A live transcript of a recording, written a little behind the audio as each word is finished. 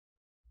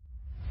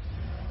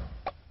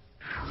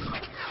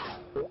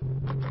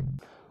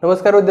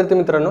नमस्कार विद्यार्थी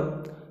मित्रांनो,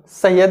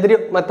 सह्याद्री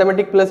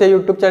मॅथमॅटिक्स प्लस या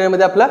यूट्यूब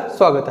चॅनलमध्ये आपलं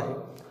स्वागत आहे।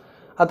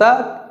 आता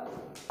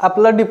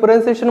आपला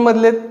डिफरन्शिएशन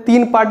मधले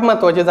 3 पार्ट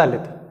महत्त्वाचे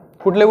झालेत।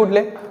 कुठले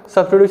कुठले?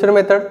 सबस्टिट्यूशन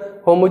मेथड,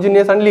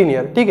 होमोजेनियस आणि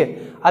लिनियर। ठीक आहे,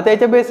 आता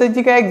याच्या बेसिस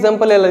जी काय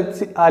एक्झाम्पल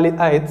आली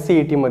आहेत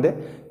सीईटी मध्ये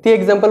ती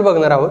एक्झाम्पल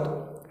बघणार आहोत।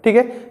 ठीक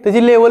आहे,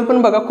 त्याची लेवल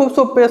पण बघा, खूप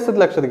सोपे असतात,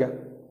 लक्षात घ्या।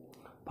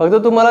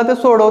 फक्त तुम्हाला ते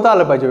सोडवता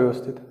आलं पाहिजे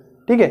व्यवस्थित।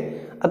 ठीक आहे,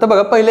 आता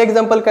बघा पहिलं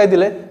एक्झाम्पल काय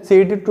दिलंय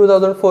सीईटी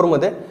 2004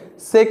 मध्ये,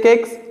 sec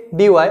x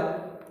dy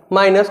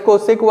minus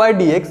cosec y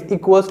dx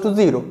equals to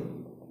 0।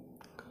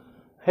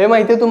 हे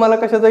माहिती आहे तुम्हाला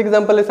कशाचं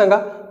एक्झाम्पल आहे सांगा?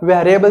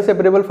 व्हेरिएबल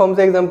सेपरेबल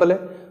फॉर्मचं एक्झाम्पल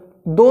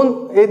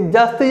आहे।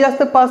 जास्तीत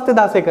जास्त 5 ते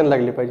 10 सेकंद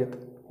लागले पाहिजेत।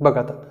 बघा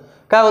आता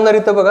काय होणार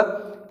इथं बघा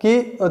की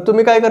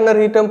तुम्ही काय करणार,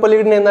 ही टर्म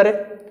पलीकडे नेणार आहे,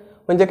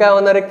 म्हणजे काय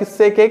होणार आहे की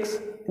sec x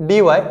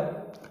dy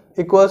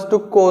equals to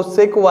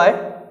cosec y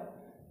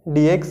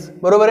dx,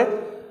 बरोबर आहे।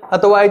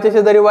 आता y च्या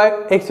शेजारी y,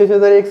 x च्या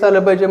शेजारी x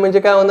आलं पाहिजे, म्हणजे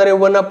काय होणार आहे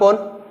 1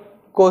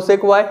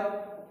 cosec y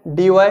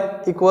dy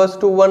equals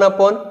to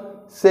 1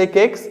 sec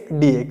x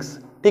dx।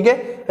 ठीक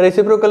आहे,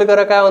 रेसिप्रोकल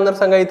करा, काय होणार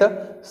सांगा इथं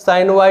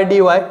sin y dy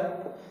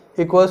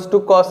equals to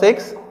cos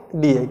x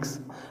dx।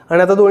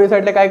 आणि आता दोन्ही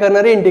साईडला काय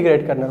करणार आहे,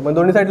 इंटिग्रेट करणार। मग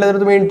दोन्ही साईडला जर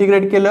तुम्ही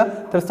इंटिग्रेट केलं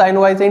तर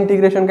sin y चं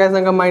इंटिग्रेशन काय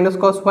सांगा, minus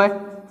cos y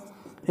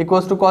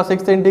equals to cos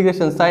x चं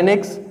integration sin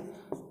x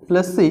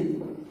plus c,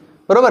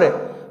 बरोबर आहे।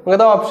 मग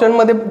आता ऑप्शन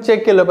मध्ये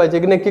चेक केलं पाहिजे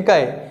की नक्की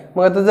काय आहे।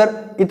 मग आता जर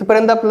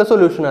इथपर्यंत आपलं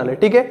सोल्युशन आलं,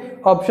 ठीक आहे,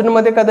 ऑप्शन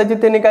मध्ये कदाचित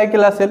त्यांनी काय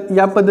केलं असेल,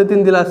 या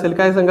पद्धतीने दिलं असेल,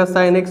 काय सांगा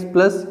sin x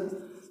plus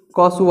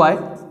cos y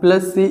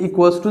plus c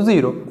equals to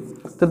 0।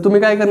 तर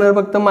तुम्ही काय करणार,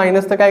 फक्त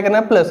मायनस तर काय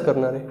करणार, प्लस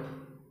करणार आहे।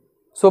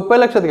 सोपं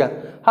आहे, लक्षात घ्या।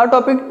 हा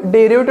टॉपिक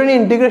डेरिव्हेटिव्ह आणि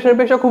इंटिग्रेशन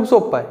पेक्षा खूप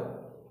सोपा आहे।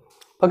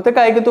 फक्त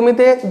काय की तुम्ही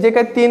ते जे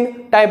काय 3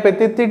 टाईप आहेत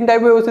ते 3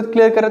 टाईप व्यवस्थित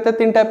क्लिअर करा। त्या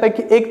 3 टाईप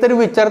पैकी एक तरी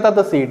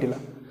विचारतातच सीईटीला।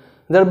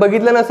 जर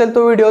बघितलं नसेल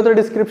तो व्हिडिओ तर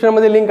डिस्क्रिप्शन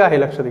मध्ये लिंक आहे,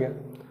 लक्षात घ्या।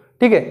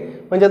 ठीक आहे,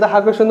 म्हणजे आता हा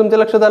क्वेश्चन तुमच्या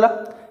लक्षात आला।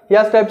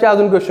 याच टाईपचे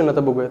अजून क्वेश्चन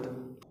आता बघूयात।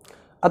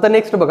 आता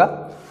नेक्स्ट बघा,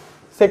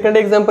 सेकंड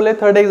एक्झाम्पल आहे,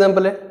 थर्ड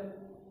एक्झाम्पल आहे,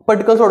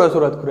 पटकन सोडवायला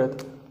सुरुवात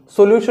करूयात।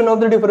 Solution of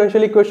the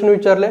differential equation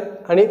विचारले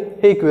आणि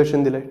हे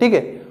इक्वेशन दिले। ठीक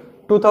आहे,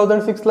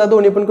 2006 ला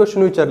दोन्ही पण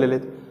क्वेश्चन विचारलेले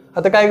आहेत।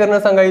 आता काय करणार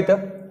सांगा, इथं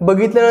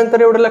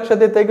बघितल्यानंतर एवढं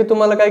लक्षात येतंय की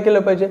तुम्हाला काय केलं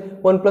पाहिजे,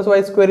 1 +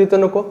 y² इथं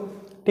नको,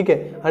 ठीक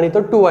आहे, आणि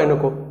इथं 2y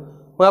नको।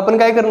 मग आपण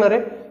काय करणार आहे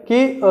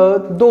की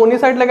दोन्ही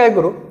साईडला काय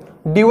करू,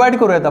 डिवाइड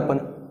करूयात आपण।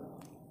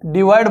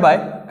 डिवाइड बाय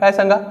काय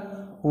सांगा,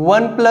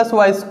 1 +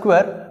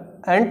 y²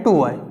 अँड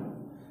 2y।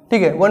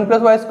 ठीक आहे, 1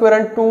 + y²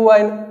 आणि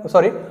 2y,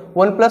 सॉरी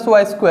 1 +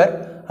 y²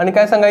 आणि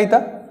काय सांगा इथं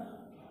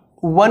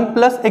 1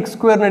 +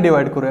 x² ने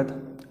डिवाइड करूयात,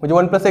 म्हणजे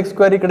 1 +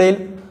 x² इकडे येईल।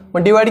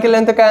 मग डिवाइड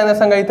केल्यानंतर काय येणार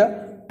सांगा इथं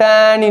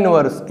tan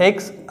inverse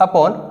x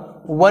upon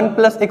 1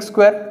 +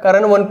 x²,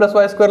 कारण 1 +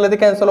 y² ला ते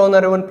कॅन्सल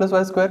होणार आहे, 1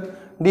 + y²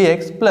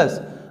 dx प्लस,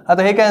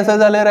 आता हे कॅन्सल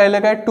झालं, राहिलं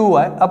काय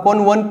 2y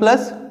upon 1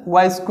 +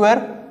 y²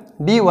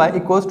 dy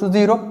equals to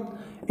 0।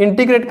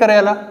 Integrate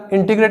करायला,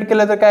 इंटिग्रेट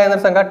केलं तर काय येणार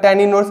सांगा, tan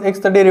इनवर्स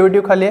x चं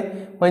डेरिव्हेटिव्ह खाली आहे,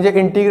 म्हणजे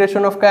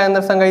इंटिग्रेशन ऑफ काय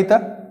येणार सांगा इथं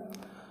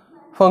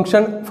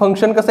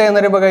फंक्शन कसं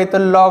येणार आहे बघा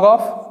इथं, log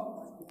of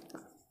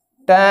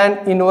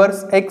tan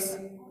inverse x,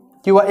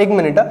 किंवा एक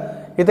मिनिट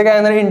इथे काय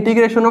येणार,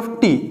 इंटिग्रेशन ऑफ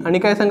t आणि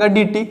काय सांगा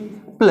dt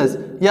प्लस,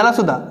 याला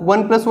सुद्धा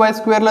 1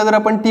 + y² ला जर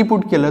आपण t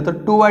पुट केलं तर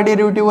 2y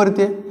डेरिव्हेटिव्ह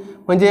वरती आहे,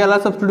 म्हणजे याला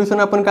सबस्टिट्यूशन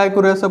आपण काय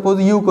करूया,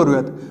 सपोज u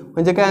करूयात,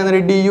 म्हणजे काय येणार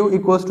du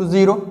इक्वल्स टू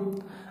 0।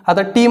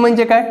 आता t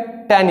म्हणजे काय,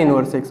 tan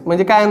इनवर्स x,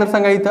 म्हणजे काय येणार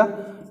सांगा इथं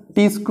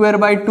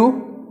t²/2,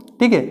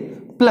 ठीक आहे,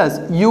 प्लस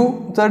u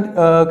जर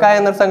काय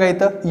येणार सांगा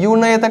इथं u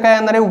न येता काय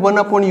येणार आहे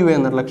 1/u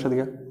येणार, लक्षात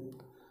घ्या,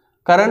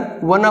 कारण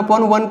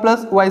 1/1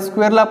 +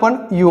 y² ला आपण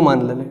u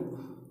मानलेलं आहे,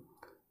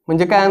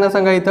 म्हणजे काय येणार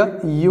सांगा इथं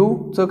u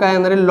चं काय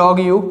येणार आहे log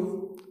u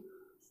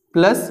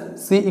plus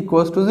c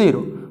equals to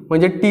 0।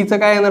 म्हणजे t चं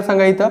काय येणार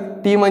सांगा इथं,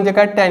 t म्हणजे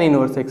काय tan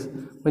इनवर्स x,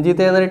 म्हणजे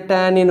इथे येणार आहे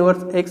tan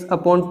इनवर्स x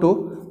अपॉन 2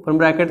 पण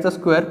ब्रॅकेटचा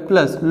स्क्वेअर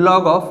प्लस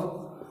log ऑफ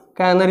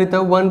काय येणार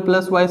इथं 1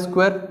 +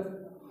 y²,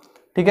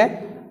 ठीक आहे,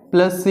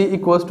 प्लस c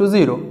इक्वल्स टू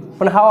 0।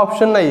 पण हा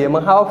ऑप्शन नाही आहे,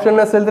 मग हा ऑप्शन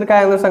नसेल तर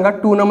काय येणार सांगा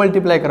 2 न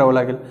मल्टिप्लाय करावं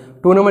लागेल।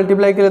 2 न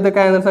मल्टिप्लाय केलं तर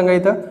काय येणार सांगा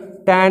इथं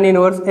tan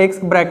inverse x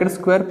bracket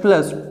square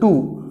plus 2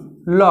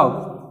 log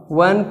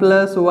 1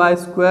 +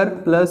 y²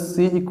 plus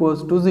c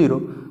equals to 0।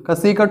 का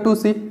c का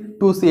 2c,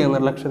 2c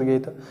येणार, लक्षात घ्या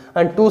इथं।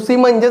 आणि 2c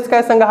म्हणजेच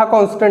काय सांगा, हा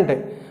कॉन्स्टंट आहे,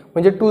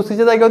 म्हणजे 2c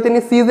च्या जागेवर त्यांनी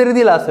c जरी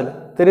दिला असेल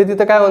तरी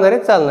तिथं काय होणार आहे,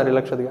 चालणार आहे,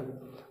 लक्षात घ्या।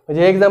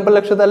 म्हणजे हे एक्झाम्पल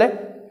लक्षात आलंय,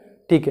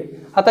 ठीक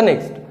आहे। आता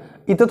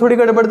नेक्स्ट इथं थोडी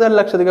गडबड झाली,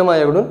 लक्षात घ्या,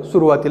 माझ्याकडून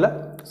सुरुवातीला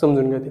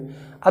समजून घ्या ते।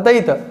 आता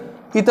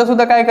इथं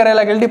सुद्धा काय करायला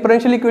लागेल,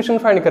 डिफरन्शियल इक्वेशन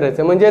फाइंड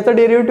करायचं, म्हणजे याचा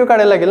डेरिव्हेटिव्ह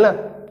काढायला लागेल ना।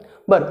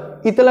 बरं,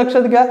 इथं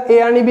लक्षात घ्या a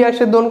आणि b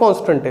असे 2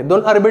 कॉन्स्टंट आहेत,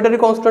 2 आर्बिटरी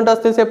कॉन्स्टंट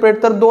असतील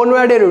सेपरेट, तर 2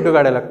 वेळा डेरिव्हेटिव्ह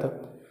काढायला लागतं।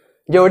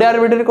 जेवढे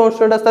आर्बिटरी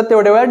कॉन्स्टंट असतात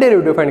तेवढ्या वेळा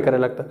डेरिव्हेटिव्ह फाइंड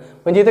करायला लागतं।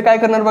 म्हणजे इथं काय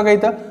करणार बघा,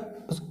 इथं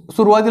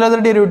सुरुवातीला जर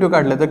डेरिव्हेटिव्ह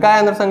काढलं तर काय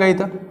येणार सांगा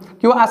इथं,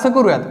 किंवा असं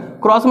करूयात,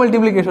 क्रॉस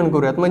मल्टिप्लिकेशन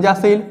करूयात, म्हणजे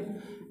असं येईल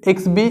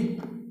xb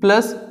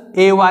plus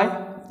ay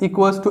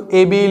equals to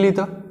ab येईल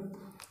इथं,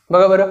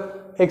 बघा बरं,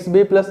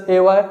 xb plus ay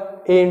a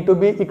into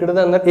b इकडे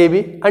जाणार ab,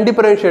 आणि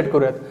डिफरन्शिएट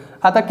करूयात।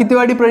 आता किती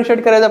वेळा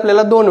डिफरन्शिएट करायचं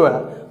आपल्याला 2 वेळा.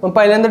 मग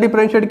पहिल्यांदा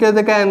डिफरन्शिएट केलं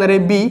तर काय येणार आहे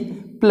b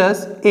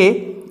plus a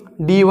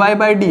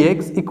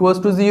dy/dx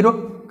equals to 0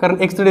 कारण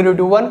x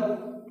डेरिव्हेटिव्ह 1.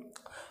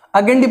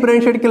 अगेन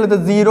डिफरन्शिएट केलं तर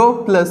 0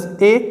 plus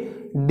a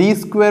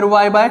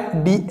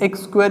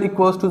d2y/dx²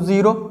 equals to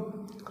 0.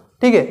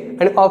 ठीक आहे.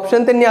 आणि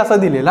ऑप्शन त्यांनी असा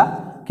दिलेला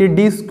की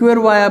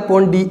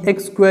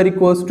d2y/dx²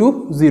 इक्वल्स टू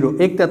 0.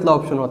 एक त्यातला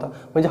ऑप्शन होता.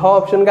 म्हणजे हा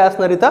ऑप्शन काय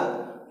असणार इथं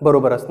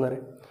बरोबर असणार आहे.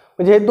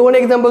 म्हणजे हे 2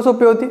 एक्झाम्पल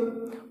सोपी होती.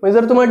 म्हणजे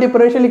जर तुम्हाला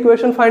डिफरन्शियल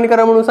इक्वेशन फाइंड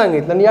करा म्हणून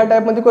सांगितलं आणि या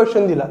टाईपमध्ये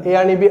क्वेश्चन दिला a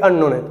आणि b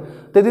अननोन आहेत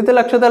तर तिथे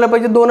लक्षात आलं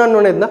पाहिजे 2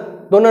 अननोन आहेत ना,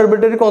 2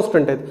 आर्बिट्ररी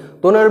कॉन्स्टंट आहेत.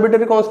 2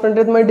 आर्बिट्ररी कॉन्स्टंट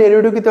आहेत म्हणजे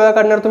डेरिव्हेटिव्ह किती वेळा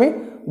काढणार तुम्ही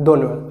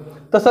 2 वेळा.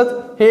 तसंच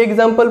हे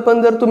एक्झाम्पल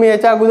पण जर तुम्ही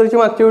याच्या अगोदरची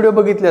मागचे व्हिडिओ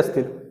बघितले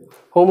असतील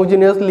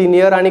होमोजिनियस,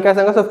 लिनियर आणि काय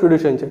सांगा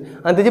सबस्टिट्यूशनचे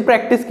आणि त्याची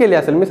प्रॅक्टिस केली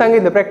असेल, मी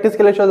सांगितलं प्रॅक्टिस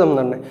केल्याशिवाय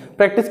जमणार नाही.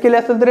 प्रॅक्टिस केली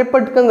असेल तर हे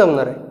पटकन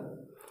जमणार आहे.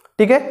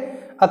 ठीक आहे.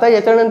 आता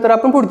याच्यानंतर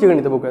आपण पुढची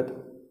गणितं बघूयात.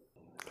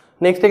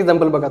 नेक्स्ट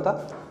एक्झाम्पल बघा. आता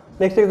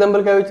नेक्स्ट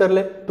एक्झाम्पल काय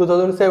विचारले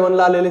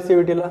 2007ला आलेले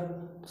CVTला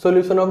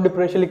सोल्युशन ऑफ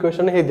डिफरन्शियल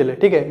इक्वेशन हे दिले.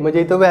 ठीक आहे. म्हणजे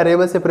इथं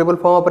व्हेरिएबल सेपरेबल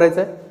फॉर्म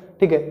वापरायचा आहे.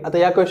 ठीक आहे. आता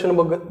या क्वेश्चन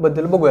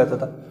बद्दल बघूयात.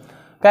 आता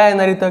काय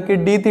येणार इथं की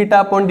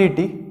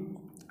d(θ/dt).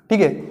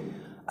 ठीक आहे.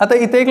 आता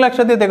इथे एक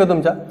लक्षात येते का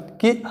तुमच्या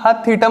की हा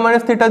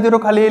θ-θ0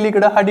 खाली येईल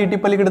इकडं, हा dt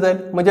पलीकडे जाईल.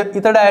 म्हणजे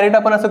इथं डायरेक्ट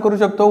आपण असं करू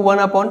शकतो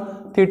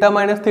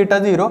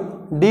 1/θ-θ0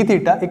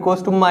 dθ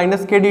equals to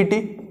 -k dt.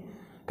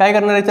 काय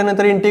करणार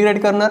याच्यानंतर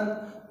इंटिग्रेट करणार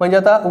म्हणजे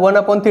आता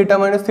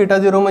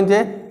 1/θ-θ0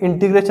 म्हणजे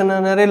इंटिग्रेशन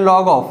येणार आहे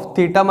लॉग ऑफ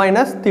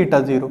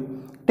θ-θ0.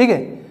 ठीक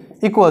आहे.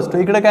 इक्वल्स टू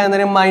इकडे काय येणार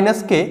आहे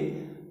 -k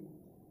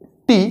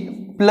t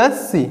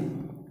 + c.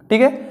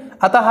 ठीक आहे.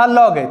 आता हा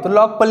लॉग आहे तो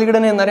लॉग पलीकडे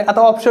नेणार आहे.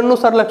 आता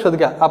ऑप्शननुसार लक्षात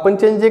घ्या आपण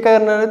चेंज जे काय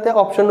करणार आहे ते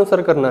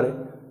ऑप्शननुसार करणार आहे.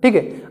 ठीक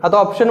आहे. आता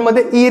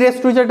ऑप्शनमध्ये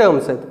e⁻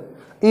 टर्म्स आहेत.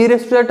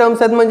 e⁻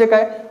 टर्म्स आहेत म्हणजे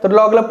काय तर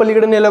लॉगला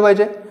पलीकडे नेलं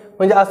पाहिजे.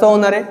 म्हणजे असं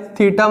होणार आहे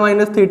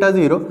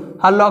θ-θ0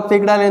 हा लॉगच्या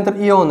इकडे आल्यानंतर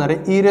e होणार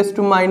आहे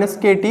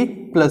e⁻−kt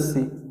 + c.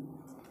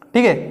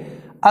 ठीक आहे.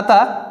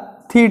 आता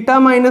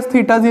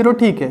θ-θ0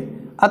 ठीक आहे.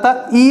 आता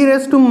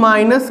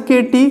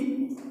e⁻−kt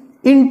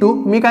इंटू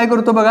मी काय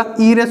करतो बघा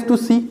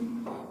e⁻c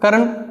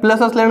कारण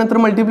प्लस असल्यानंतर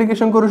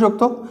मल्टिप्लिकेशन करू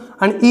शकतो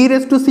आणि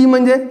e⁻c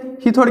म्हणजे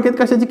ही थोडक्यात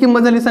कशाची किंमत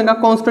झाली सांगा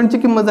कॉन्स्टंटची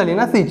किंमत झाली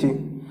ना c ची.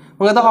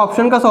 मग आता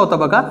ऑप्शन कसा होता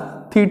बघा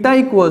θ =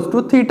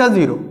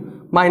 θ0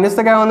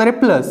 मायनसचं काय होणार आहे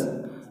प्लस,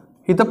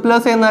 इथं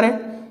प्लस येणार आहे.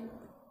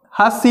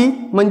 हा c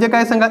म्हणजे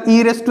काय सांगा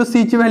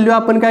e⁻c ची व्हॅल्यू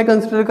आपण काय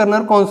कन्सिडर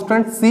करणार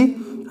कॉन्स्टंट c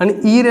आणि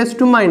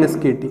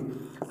e⁻−kt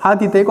हा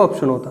तिथे एक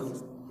ऑप्शन होता.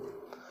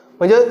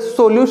 म्हणजे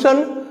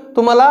सोल्युशन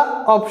तुम्हाला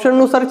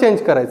ऑप्शननुसार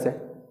चेंज करायचं आहे.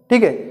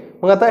 ठीक आहे.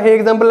 मग आता हे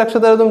एक्झाम्पल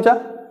लक्षात आलं तुमच्या.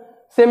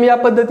 सेम या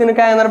पद्धतीने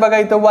काय येणार बघा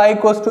इथं y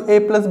 =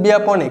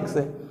 a+b/x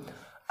आहे.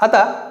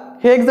 आता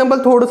हे एक्झाम्पल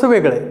थोडंसं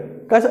वेगळं आहे.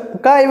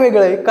 काय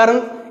वेगळं आहे कारण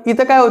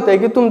इथं काय होतंय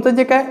की तुमचं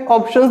जे काय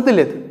ऑप्शन्स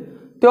दिलेत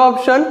ते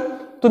ऑप्शन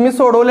तुम्ही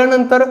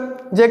सोडवल्यानंतर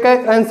जे काय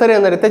आन्सर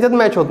येणार आहे त्याच्यात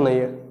मॅच होत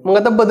नाहीये. मग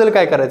आता बदल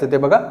काय करायचं ते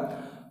बघा.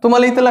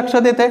 तुम्हाला इथं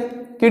लक्षात येते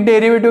की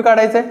डेरिव्हेटिव्ह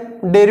काढायचं आहे.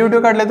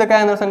 डेरिव्हेटिव्ह काढलं तर काय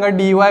येणार सांगा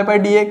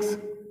dy/dx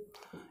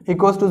 =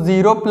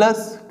 0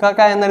 प्लस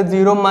काय येणार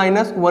 0 -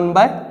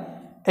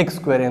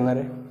 1/x² येणार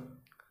आहे.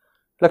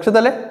 लक्षात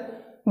आलंय.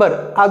 बरं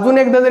अजून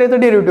एकदा जर इथं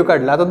डेरिव्हेटिव्ह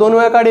काढला आता 2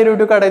 वेळा का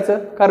डेरिव्हेटिव्ह काढायचं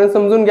कारण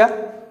समजून घ्या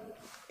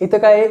इथं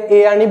काय आहे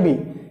a आणि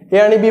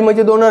b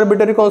म्हणजे 2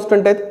 आर्बिट्ररी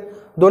कॉन्स्टंट आहेत.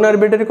 2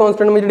 आर्बिट्ररी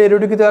कॉन्स्टंट म्हणजे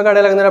डेरिव्हेटिव्ह किती वेळा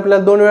काढायला लागणार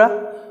आपल्याला 2 वेळा.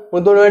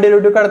 मग 2 वेळा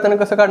डेरिव्हेटिव्ह काढताना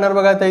कसं काढणार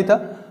बघा आता इथं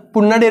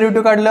पुन्हा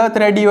डेरिव्हेटिव्ह काढलं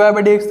तर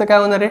dy/dx चं काय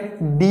होणार आहे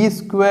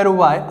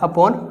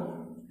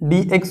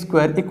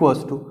d²y/dx²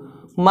 इक्वल्स टू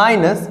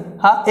मायनस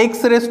हा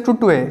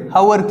x⁻² आहे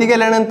हा वरती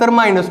गेल्यानंतर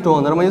 -2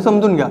 होणार म्हणजे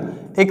समजून घ्या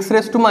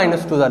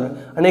x⁻² झालं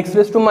आणि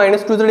x⁻²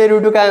 चं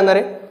डेरिव्हेटिव्ह काय येणार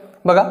आहे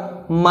बघा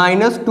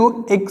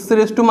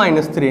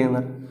 -2x⁻³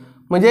 येणार.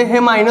 म्हणजे हे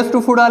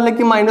 -2 पुढे आलं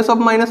की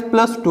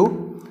 -(-2)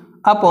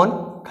 अपॉन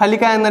खाली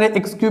काय येणार आहे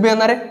x³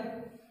 येणार आहे.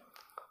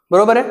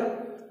 बरोबर आहे.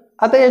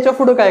 आता याच्या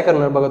पुढे काय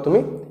करणार बघा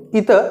तुम्ही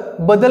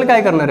इथं बदल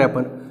काय करणार आहे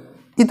आपण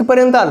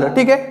इथपर्यंत आलं.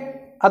 ठीक आहे.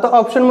 आता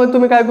ऑप्शन मध्ये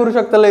तुम्ही काय करू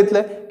शकता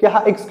इथलं की हा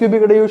x³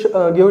 इकडे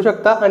घेऊ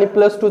शकता आणि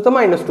 +2 चं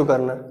 -2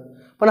 करणार.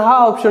 पण हा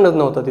ऑप्शनच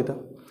नव्हता तिथं.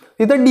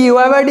 तिथं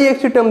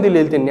dy/dx ची टर्म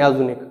दिलेली त्यांनी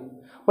अजून एक.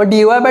 मग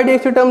dy/dx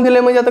ची टर्म दिली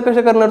म्हणजे आता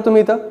कसं करणार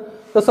तुम्ही इथं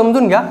तर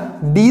समजून घ्या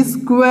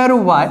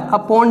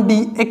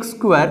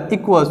d²y/dx²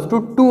 equals to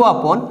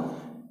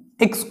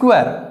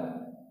 2/x²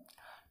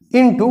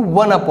 into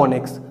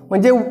 1/x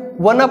म्हणजे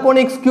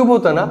 1/x³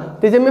 होतं ना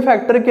त्याचे मी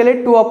फॅक्टर केले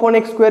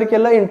 2/x²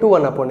 केलं इंटू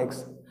 1/x.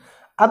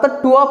 आता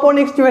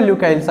 2/x ची व्हॅल्यू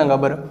काय येईल सांगा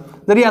बरं.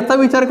 जर याचा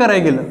विचार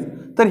करायला गेलं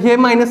तर हे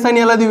मायनस साइन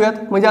याला देऊयात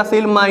म्हणजे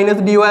असेल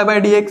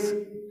 -dy/dx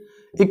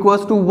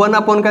इक्वल्स टू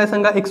 1/ काय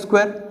सांगा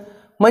x².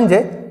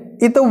 म्हणजे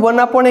इथं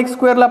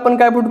 1/x² ला आपण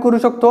काय पुट करू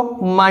शकतो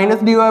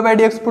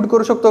 -dy/dx पुट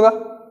करू शकतो का.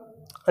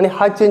 आणि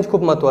हा चेंज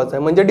खूप महत्त्वाचा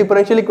आहे. म्हणजे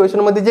डिफरन्शियल इक्वेशन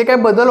मध्ये जे काय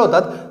बदल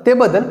होतात ते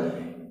बदल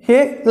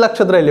हे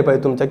लक्षात राहिले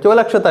पाहिजे तुमच्या किंवा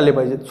लक्षात आले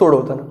पाहिजे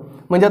सोडवताना.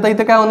 म्हणजे आता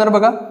इथे काय होणार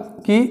बघा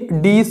की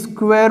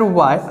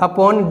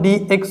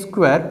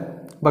d²y/dx²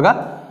 बघा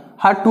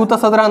हा 2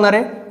 तसाच राहणार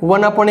आहे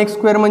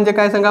 1/x² म्हणजे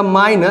काय सांगा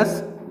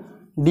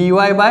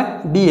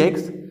 -dy/dx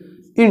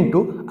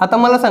इंटू, आता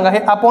मला सांगा हे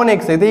अपॉन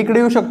एक्स आहे ते इकडे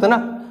येऊ शकतं ना,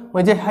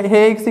 म्हणजे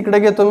हे एक्स इकडे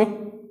घेतो मी,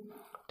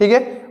 ठीक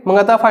आहे. मग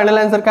आता फायनल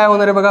आन्सर काय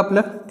होणार आहे बघा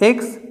आपलं,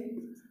 x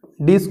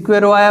D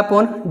square Y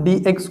upon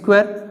D x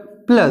square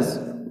plus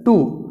 2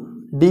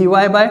 dy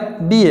bye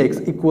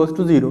dx equals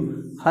to 0.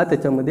 हा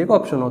त्याच्यामध्ये एक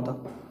ऑप्शन होता.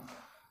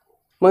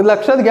 मग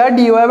लक्षात घ्या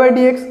dy बाय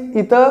dx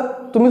इथं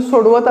तुम्ही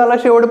सोडवत आला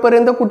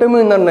शेवटपर्यंत कुठे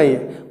मिळणार नाहीये.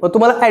 मग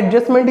तुम्हाला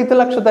ॲडजस्टमेंट इथं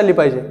लक्षात आली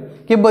पाहिजे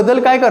की बदल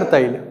काय करता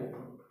येईल.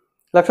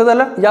 लक्षात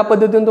आलं, या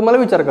पद्धतीने तुम्हाला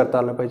विचार करता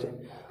आला पाहिजे.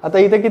 आता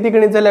इथं किती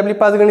गणित झाली आपली,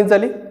 5 गणित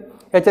झाली.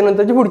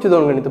 याच्यानंतरची पुढची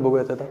 2 गणित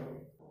बघूयात.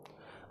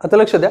 आता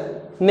लक्ष द्या,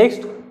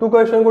 नेक्स्ट 2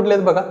 क्वेश्चन कुठले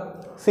आहेत बघा,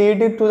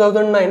 CET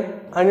 2009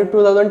 आणि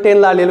 2010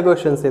 ला आलेले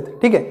क्वेश्चन्स आहेत,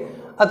 ठीक आहे.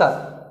 आता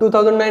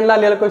 2009 ला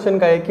आलेला क्वेश्चन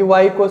काय आहे की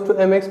y equals to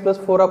mx plus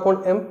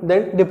 4/m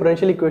then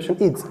differential equation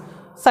is.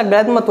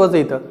 सगळ्यात महत्त्वाचं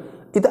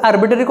इथं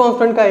आर्बिटरी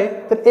कॉन्स्टंट काय आहे,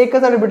 तर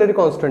एकच आर्बिटरी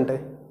कॉन्स्टंट आहे,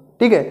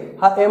 ठीक आहे.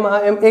 हा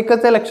m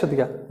एकच आहे, लक्षात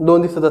घ्या,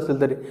 2 दिसत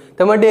असेल तरी.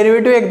 त्यामुळे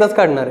डेरिव्हेटिव्ह एकदाच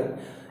काढणार आहे.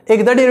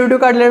 एकदा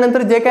डेरिव्हेटिव्ह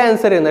काढल्यानंतर जे काय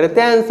आन्सर येणार आहे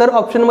ते आन्सर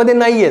ऑप्शनमध्ये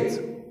नाहीयेच.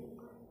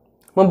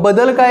 मग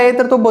बदल काय आहे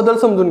तर तो बदल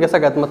समजून घ्या,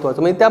 सगळ्यात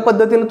महत्त्वाचं. म्हणजे त्या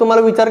पद्धतीने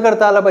तुम्हाला विचार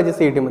करता आला पाहिजे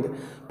CET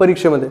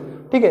परीक्षेमध्ये,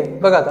 ठीक आहे.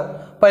 बघा आता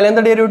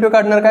पहिल्यांदा डेरिव्हेटिव्ह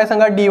काढणार काय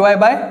सांगा, dy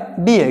bye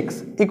dx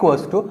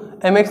equals to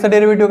mx चा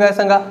डेरिव्हेटिव्ह काय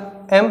सांगा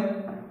m,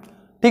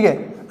 ठीक आहे.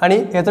 आणि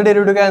याचं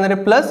डेरिव्हेटिव्ह काय येणार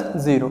आहे प्लस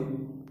 0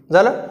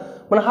 झालं.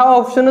 पण हा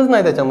ऑप्शनच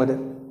नाही त्याच्यामध्ये.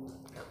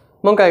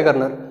 मग काय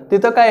करणार,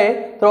 तिथं काय आहे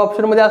तर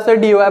ऑप्शनमध्ये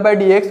असं dy bye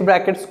dx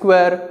bracket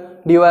square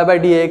dy bye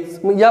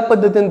dx या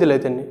पद्धतीने दिलंय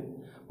त्यांनी.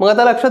 मग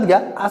आता लक्षात घ्या,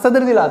 असं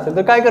जर दिला असेल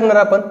तर काय करणार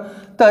आपण,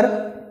 तर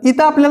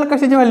इथं आपल्याला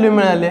कशाची व्हॅल्यू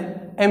मिळाली,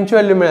 एमची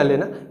व्हॅल्यू मिळाली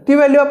ना, ती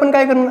व्हॅल्यू आपण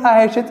काय करणार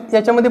आहे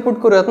याच्यामध्ये पुट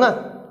करूयात ना.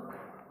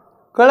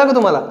 कळलं का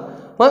तुम्हाला.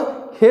 मग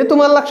हे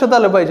तुम्हाला लक्षात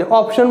आलं पाहिजे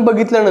ऑप्शन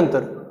बघितल्यानंतर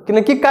की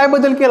नक्की काय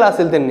बदल केला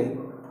असेल त्यांनी,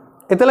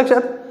 येतं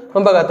लक्षात.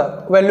 मग बघा आता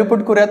व्हॅल्यू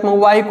पुट करूयात.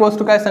 मग y इक्वल्स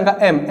टू काय सांगा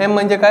m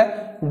म्हणजे काय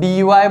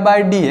dy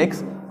bye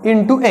dx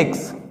into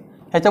x,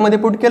 ह्याच्यामध्ये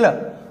पुट केलं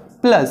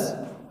प्लस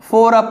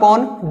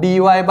 4/dy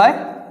बाय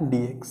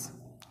dx.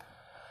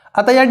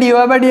 आता या dy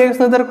बाय dx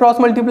ने जर क्रॉस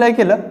मल्टिप्लाय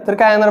केलं तर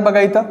काय येणार बघा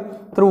इथं,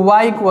 तर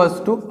y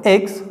equals to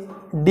x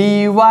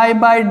dy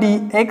bye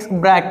dx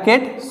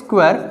bracket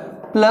square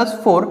plus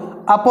 4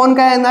 upon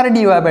काय येणार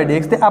dy बाय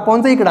dx, ते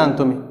अपॉनचं इकडं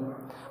आणतो मी,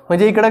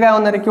 म्हणजे इकडं काय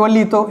होणार आहे किंवा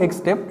लिहितो एक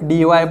स्टेप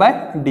dy बाय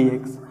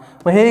dx.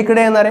 मग हे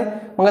इकडे येणार आहे.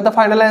 मग आता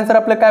फायनल आन्सर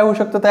आपलं काय होऊ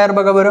शकतं तयार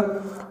बघा बरं,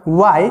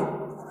 y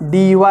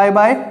dy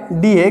bye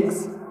dx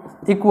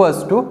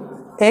equals to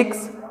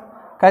x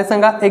काय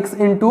सांगा x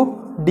into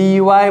dy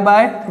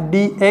bye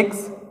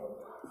dx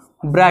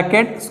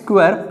bracket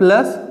square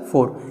plus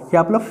 4. हे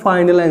आपलं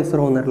फायनल आन्सर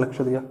होणार,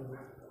 लक्षात घ्या.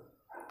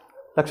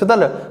 लक्षात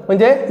आलं,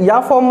 म्हणजे या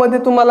फॉर्ममध्ये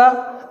तुम्हाला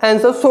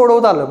आन्सर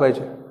सोडवता आलं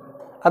पाहिजे.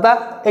 आता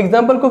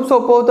एक्झाम्पल खूप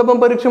सोपं होतं पण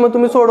परीक्षेमध्ये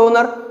तुम्ही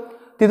सोडवणार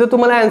तिथं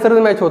तुम्हाला आन्सर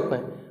मॅच होत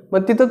नाही,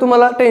 मग तिथं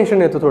तुम्हाला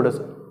टेन्शन येतं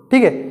थोडंसं,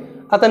 ठीक आहे.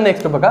 आता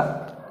नेक्स्ट बघा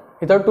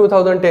इथं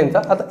 2010चा.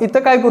 आता इथं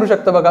काय करू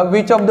शकतं बघा,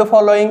 which of the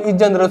following is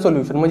general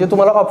solution, म्हणजे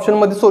तुम्हाला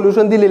ऑप्शनमध्ये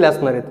सोल्युशन दिलेले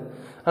असणार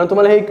आहेत आणि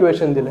तुम्हाला हे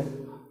इक्वेशन दिलंय.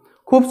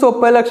 खूप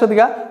सोपं आहे, लक्षात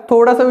घ्या.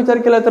 थोडासा विचार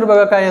केला तर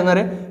बघा काय येणार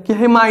आहे की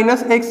हे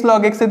मायनस एक्स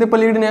लॉग एक्स आहे ते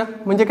पलीकडे न्या,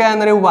 म्हणजे काय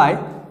येणार आहे y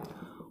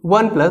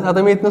 1 प्लस,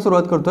 आता मी इथनं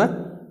सुरुवात करतोय,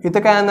 इथं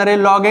काय येणार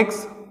आहे log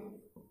x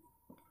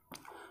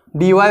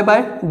dy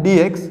bye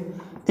dx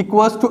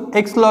equals to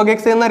x log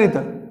x येणार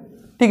इथं,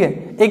 ठीक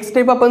आहे. एक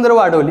स्टेप आपण जर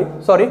वाढवली,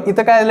 सॉरी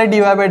इथं काय आलं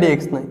dy बाय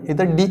dx नाही,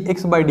 इथं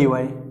dx बाय dy,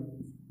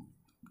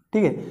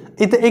 ठीक आहे.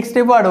 इथं एक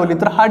स्टेप वाढवली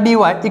तर हा dy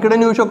इकडे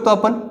नेऊ शकतो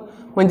आपण,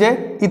 म्हणजे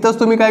इथंच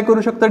तुम्ही काय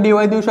करू शकता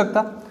dy देऊ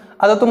शकता.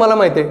 आता तुम्हाला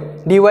माहिती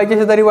आहे dy च्या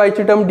शेजारी y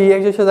ची टर्म,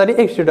 dx च्या शेजारी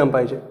x ची टर्म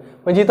पाहिजे,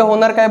 म्हणजे इथं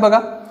होणार काय बघा,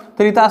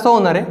 तर इथं असं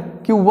होणार आहे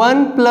की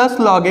 1 प्लस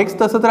लॉग एक्स,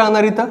 तसंच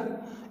राहणार इथं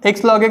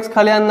एक्स लॉग एक्स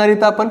खाली आणणार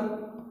इथं आपण,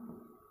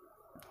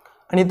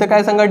 आणि इथं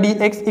काय सांगा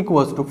dx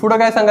इक्वल्स टू पुढं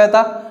काय सांगा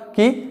आता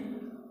की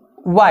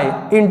y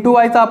इंटू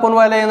वायचा आपण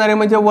वायला येणार आहे,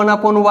 म्हणजे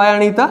 1/y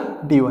आणि इथं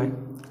dy.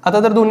 आता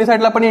जर दोन्ही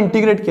साईडला आपण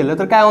इंटिग्रेट केलं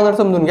तर काय होणार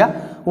समजून घ्या,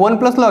 1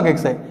 प्लस लॉग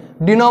एक्स आहे,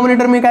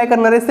 डिनॉमिनेटर मी काय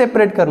करणार आहे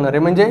सेपरेट करणार आहे,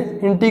 म्हणजे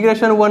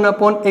integration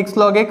 1/x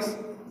log x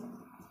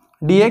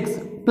dx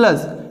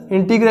plus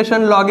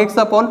integration log x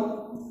upon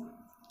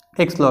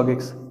x log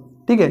x,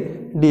 ठीक आहे,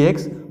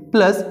 dx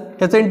प्लस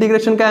याचं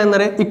इंटिग्रेशन काय येणार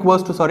आहे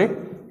इक्वल्स टू, सॉरी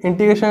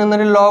इंटिग्रेशन येणार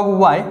आहे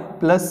लॉग y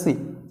प्लस c.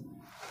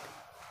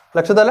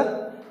 लक्षात आलं.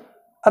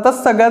 आता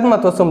सगळ्यात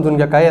महत्त्वाचं समजून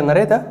घ्या काय येणार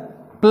आहे त्या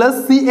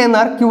प्लस c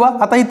येणार, किंवा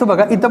आता इथं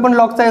बघा इथं पण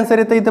लॉगचा आन्सर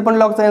येतं, इथं पण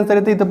लॉगचा आन्सर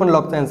येतं, इथं पण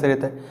लॉगचा आन्सर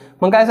येतं,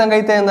 मग काय सांगा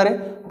इथं येणार आहे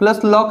प्लस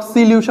लॉग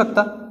c लिहू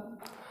शकता.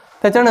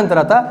 त्याच्यानंतर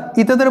आता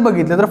इथं जर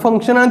बघितलं तर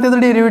फंक्शन आणि त्याचं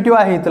डेरिव्हेटिव्ह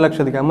आहे इथं,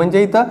 लक्षात घ्या.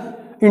 म्हणजे इथं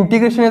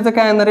इंटिग्रेशन याचं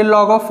काय येणार आहे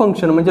लॉग ऑफ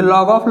फंक्शन, म्हणजे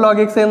लॉग ऑफ लॉग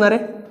एक्स येणार आहे,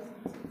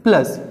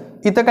 प्लस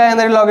इथं काय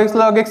येणार आहे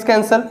लॉग एक्स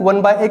कॅन्सल,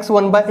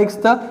 1/x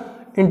तर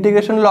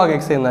इंटिग्रेशन लॉग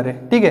एक्स येणार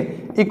आहे, ठीक आहे,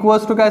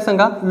 इक्वल्स टू काय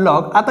सांगा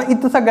लॉग. आता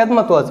इथं सगळ्यात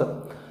महत्त्वाचं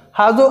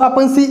हा जो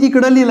आपण c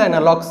इकडं लिहिलाय ना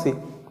लॉग c,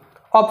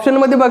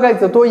 ऑप्शनमध्ये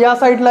बघायचं तो या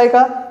साईडला आहे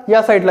का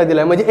या साईडला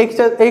दिलाय, म्हणजे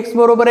x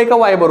बरोबर आहे का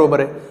y बरोबर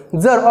आहे.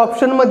 जर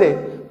ऑप्शनमध्ये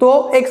तो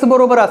x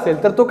बरोबर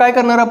असेल तर तो काय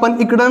करणार आपण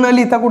इकडं न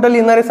लिहिता कुठं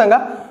लिहिणार आहे सांगा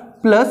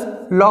प्लस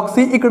लॉग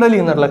c इकडं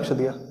लिहिणार, लक्षात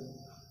घ्या.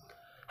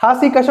 हा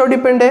सी कशावर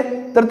डिपेंड आहे,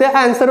 तर त्या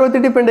आन्सरवरती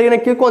डिपेंड आहे की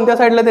नक्की कोणत्या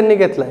साईडला त्यांनी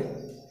घेतलाय.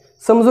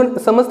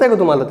 समजतंय का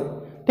तुम्हाला ते?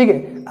 ठीक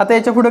आहे. आता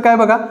याच्या पुढे काय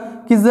बघा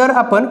की जर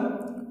आपण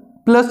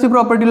प्लसची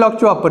प्रॉपर्टी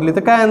लॉगची वापरली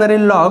तर काय येणार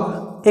आहे,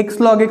 लॉग एक्स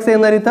लॉग एक्स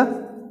येणार इथं.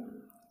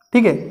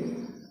 ठीक आहे.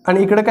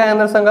 आणि इकडे काय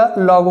येणार सांगा,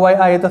 लॉग वाय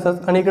आहे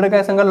तसंच. आणि इकडे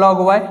काय सांगा, लॉग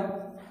वाय.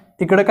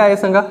 इकडे काय आहे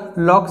सांगा,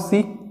 लॉग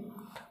सी.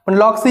 पण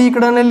लॉग सी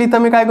इकडं नाही लिहिता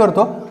मी काय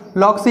करतो,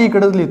 लॉग सी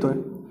इकडेच लिहितोय.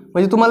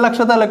 म्हणजे तुम्हाला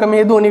लक्षात आलं का मी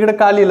हे दोन्हीकडे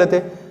का लिहिलं ते,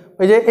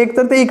 म्हणजे एक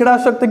तर ते इकडं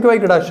असू शकतं किंवा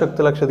इकडं असू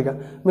शकतं. लक्षात घ्या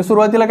मी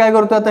सुरुवातीला काय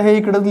करतो, आता हे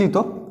इकडेच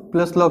लिहितो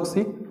प्लस लॉग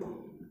सी.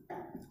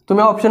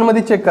 तुम्ही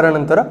ऑप्शनमध्ये चेक करा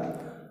नंतर.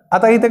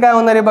 आता इथे काय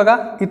होणार आहे बघा,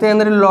 इथे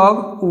येणार आहे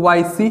लॉग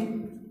वाय सी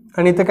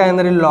आणि इथे काय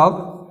येणार आहे लॉग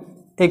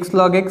एक्स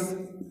लॉग एक्स.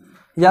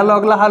 या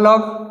लॉगला हा लॉग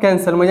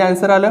कॅन्सल, म्हणजे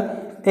आन्सर आलं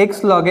x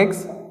log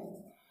x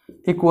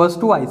equals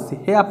to Y C.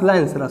 हे आपला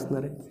आन्सर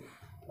असणार आहे.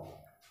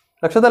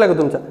 लक्षात आलं का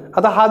तुमच्या?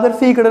 आता हा जर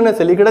सी इकडे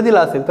नसेल, इकडे दिला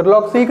असेल तर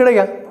लॉग सी इकडे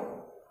घ्या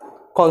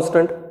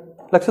कॉन्स्टंट.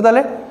 लक्षात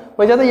आले?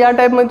 म्हणजे आता या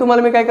टाईपमध्ये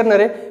तुम्हाला मी काय करणार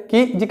आहे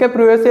की जे काही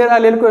प्रिव्हियस इयर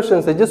आलेले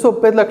क्वेश्चन्स आहेत जे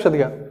सोपे आहेत लक्षात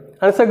घ्या,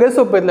 आणि सगळे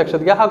सोपे आहेत लक्षात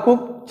घ्या. हा खूप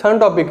छान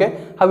टॉपिक आहे,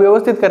 हा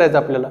व्यवस्थित करायचा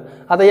आपल्याला.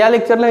 आता या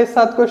लेक्चरला हे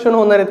 7 क्वेश्चन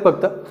होणार आहेत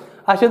फक्त.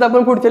 असेच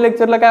आपण पुढच्या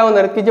लेक्चरला काय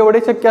होणार आहेत की जेवढे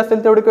शक्य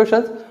असतील तेवढे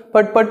क्वेश्चन्स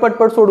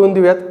पटपट सोडवून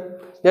देऊयात,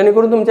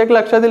 जेणेकरून तुमच्या एक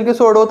लक्षात येईल की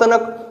सोडवताना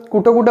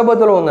कुठं कुठं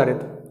बदल होणार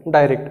आहेत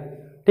डायरेक्ट.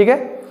 ठीक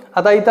आहे.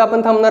 आता इथं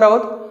आपण थांबणार आहोत.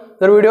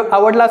 जर व्हिडिओ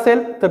आवडला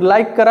असेल तर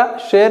लाईक करा,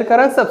 शेअर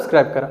करा,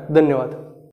 सबस्क्राईब करा. धन्यवाद.